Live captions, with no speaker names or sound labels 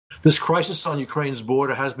This crisis on Ukraine's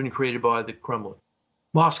border has been created by the Kremlin.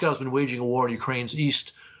 Moscow has been waging a war in Ukraine's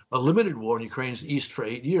east, a limited war in Ukraine's east for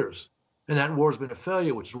 8 years. And that war has been a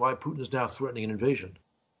failure, which is why Putin is now threatening an invasion.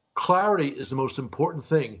 Clarity is the most important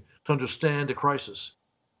thing to understand a crisis.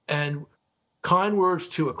 And kind words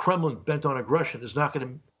to a Kremlin bent on aggression is not going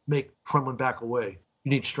to make Kremlin back away.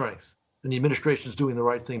 You need strength. And the administration is doing the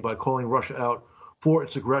right thing by calling Russia out for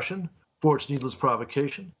its aggression, for its needless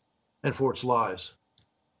provocation, and for its lies.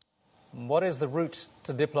 What is the route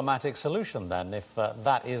to diplomatic solution, then, if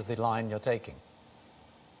that is the line you're taking?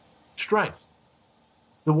 Strength.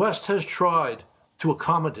 The West has tried to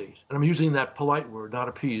accommodate, and I'm using that polite word, not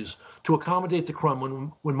appease, to accommodate the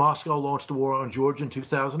Kremlin when Moscow launched a war on Georgia in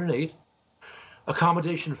 2008.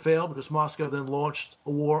 Accommodation failed because Moscow then launched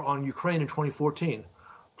a war on Ukraine in 2014,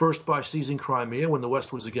 first by seizing Crimea when the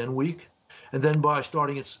West was again weak, and then by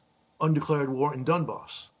starting its undeclared war in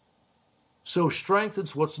Donbass. So strength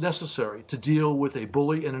is what's necessary to deal with a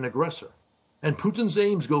bully and an aggressor. And Putin's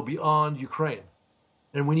aims go beyond Ukraine.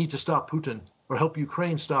 And we need to stop Putin, or help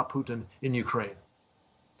Ukraine stop Putin in Ukraine.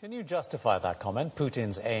 Can you justify that comment?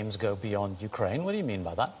 Putin's aims go beyond Ukraine. What do you mean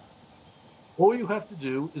by that? All you have to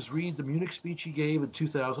do is read the Munich speech he gave in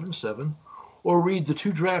 2007, or read the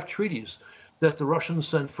 2 draft treaties that the Russians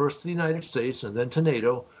sent first to the United States and then to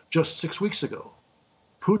NATO just 6 weeks ago.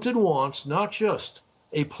 Putin wants not just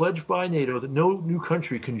a pledge by NATO that no new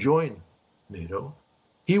country can join NATO.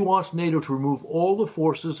 He wants NATO to remove all the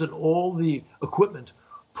forces and all the equipment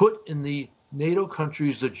put in the NATO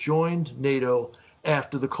countries that joined NATO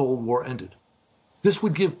after the Cold War ended. This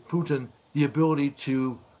would give Putin the ability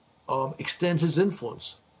to extend his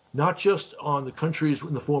influence, not just on the countries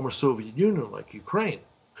in the former Soviet Union, like Ukraine,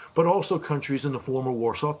 but also countries in the former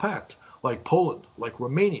Warsaw Pact, like Poland, like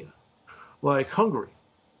Romania, like Hungary.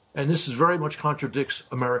 And this is very much contradicts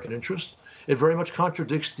American interest. It very much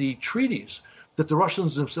contradicts the treaties that the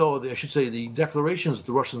Russians themselves, I should say the declarations that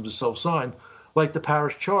the Russians themselves signed, like the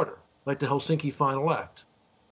Paris Charter, like the Helsinki Final Act.